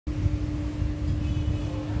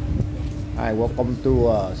Hi, welcome to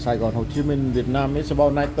Saigon, Ho Chi Minh, Vietnam. It's about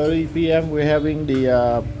 9:30 p.m. We're having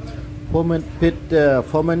the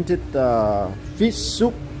fermented fish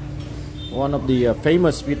soup, one of the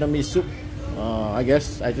famous Vietnamese soup. I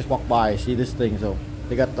guess I just walked by, see this thing. So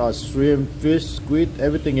they got shrimp, fish, squid,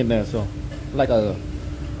 everything in there. So like a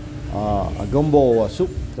gumbo soup.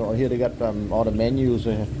 So here they got all the menus.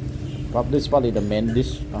 This is probably the main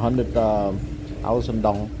dish, 100,000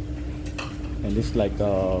 dong, and this like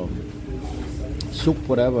soup,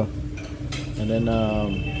 whatever, and then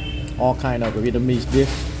all kind of Vietnamese dish.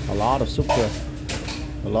 A lot of soup here,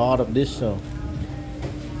 a lot of dish. So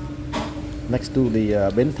next to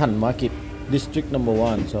the Thanh market, district number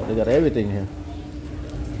 1. So they got everything here.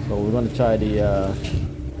 So we're gonna try the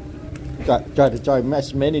try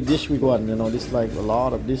as many dish we want. You know, this like a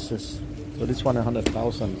lot of dishes. So this one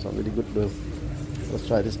 100,000. So really good deal. Let's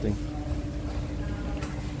try this thing.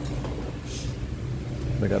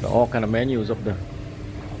 They got all kind of menus up there.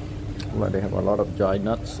 Well, they have a lot of dry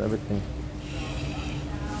nuts, everything.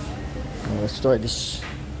 Let's try this.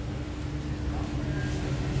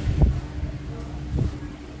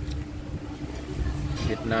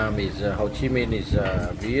 Vietnam is Ho Chi Minh is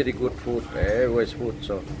very good food, always food.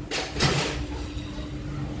 So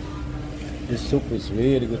this soup is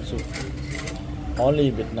very good soup. Only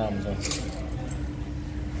in Vietnam, so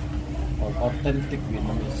authentic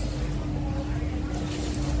Vietnamese.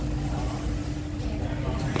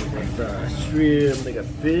 They got shrimp, they got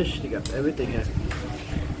fish, they got everything here.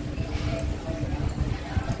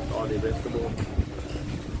 All the vegetables.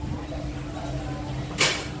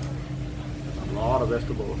 A lot of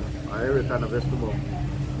vegetables. Every kind of vegetable.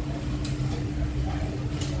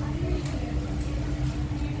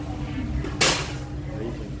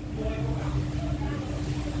 Amazing.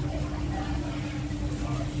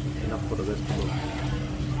 Enough for the vegetables.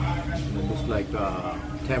 And then this like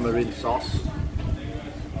tamarind sauce.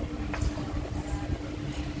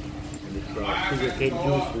 Sugar cane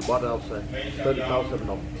juice we bought outside, 30,000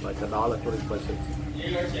 dong, like $1.25.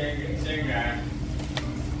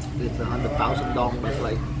 It's 100,000 dong. That's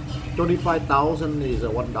like 25,000 is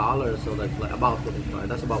 $1, so that's like about 25.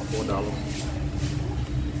 That's about $4.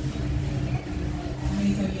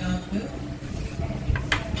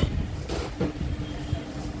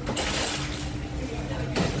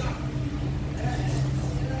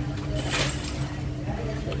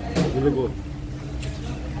 Really good.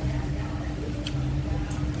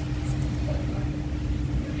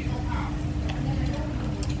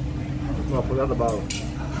 Oh, I forgot about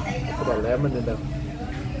lemon in there.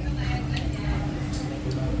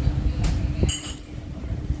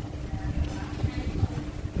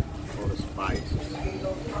 All the spices,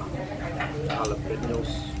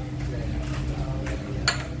 jalapenos,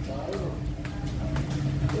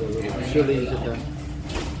 a little chilies in there,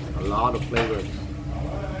 a lot of flavors.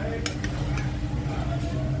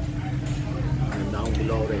 And down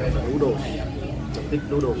below they have the noodles, the thick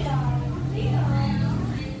noodles.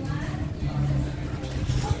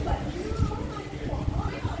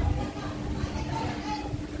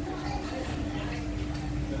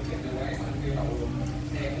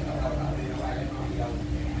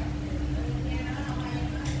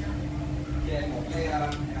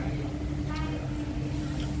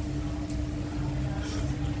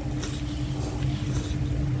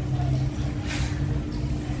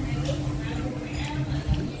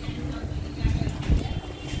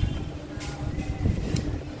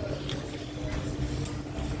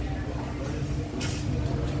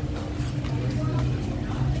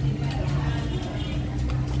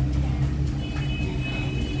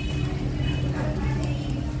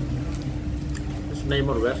 Name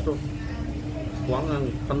of the restaurant, quán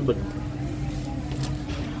ăn Thanh Binh.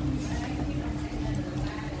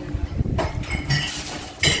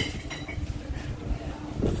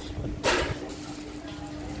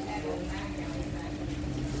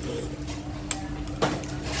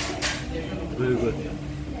 Very good.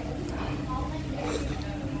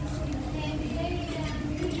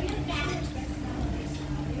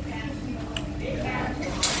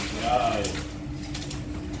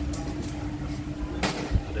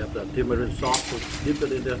 They have the tamarind sauce, so dip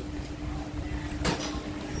it in there.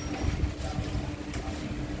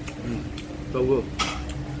 So good.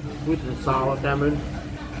 Sweet and sour tamarind.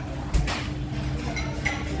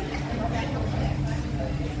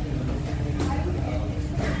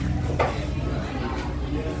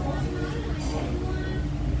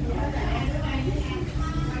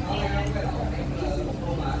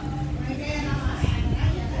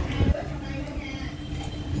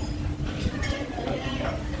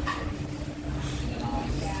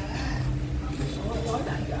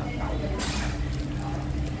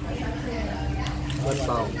 hết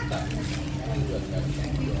bao.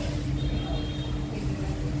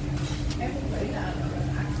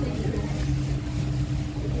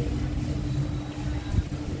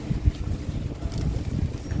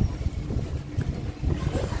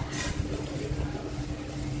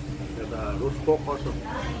 Roast pork also.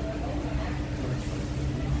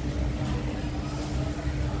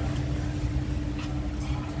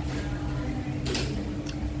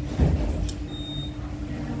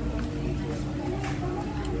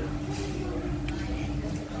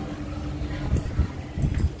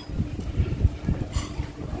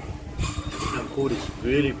 And food is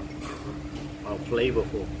really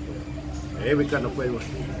flavorful. Every kind of flavor.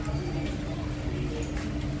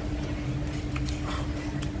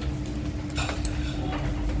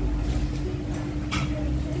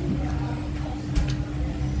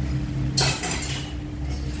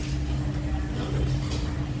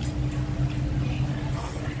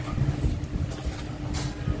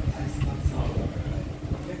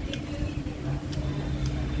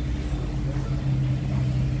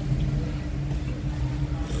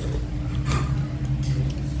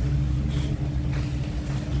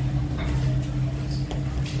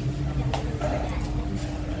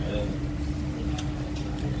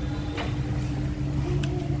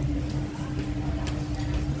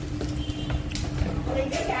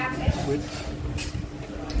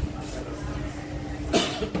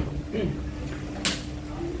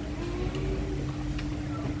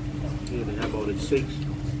 Here they have all the shakes,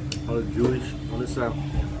 all the Jewish on the side.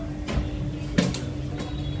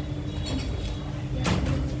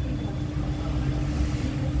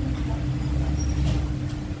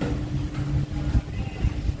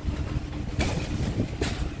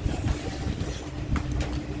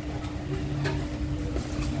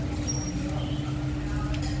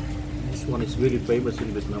 This one is really famous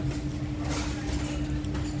in Vietnam.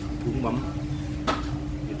 Bún mắm.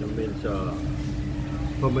 It means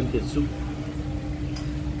fermented soup.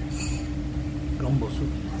 Gumbo soup.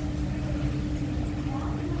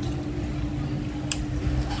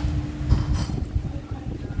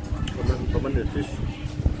 Fermented fish.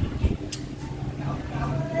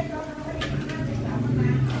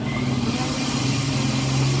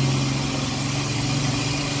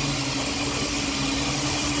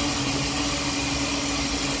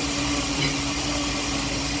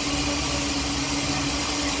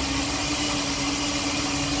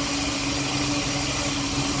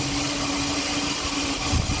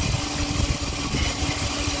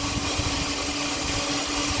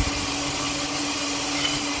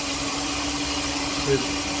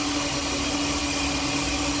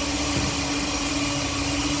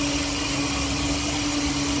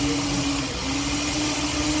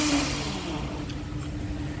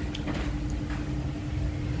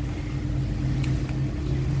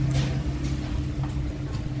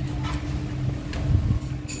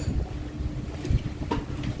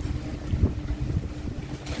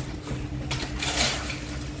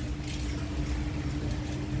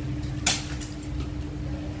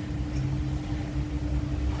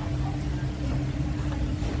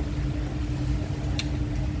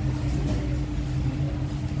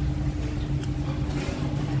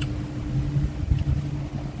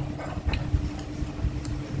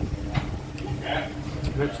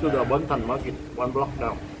 Next to the Thanh market, one block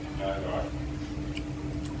down.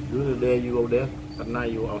 During the day you go there, at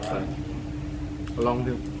night you outside. Along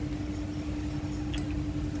the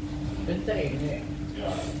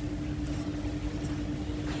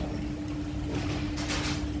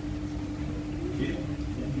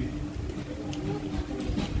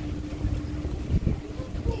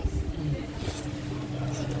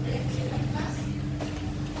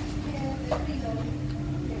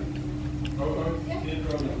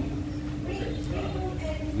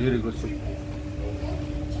really good soup.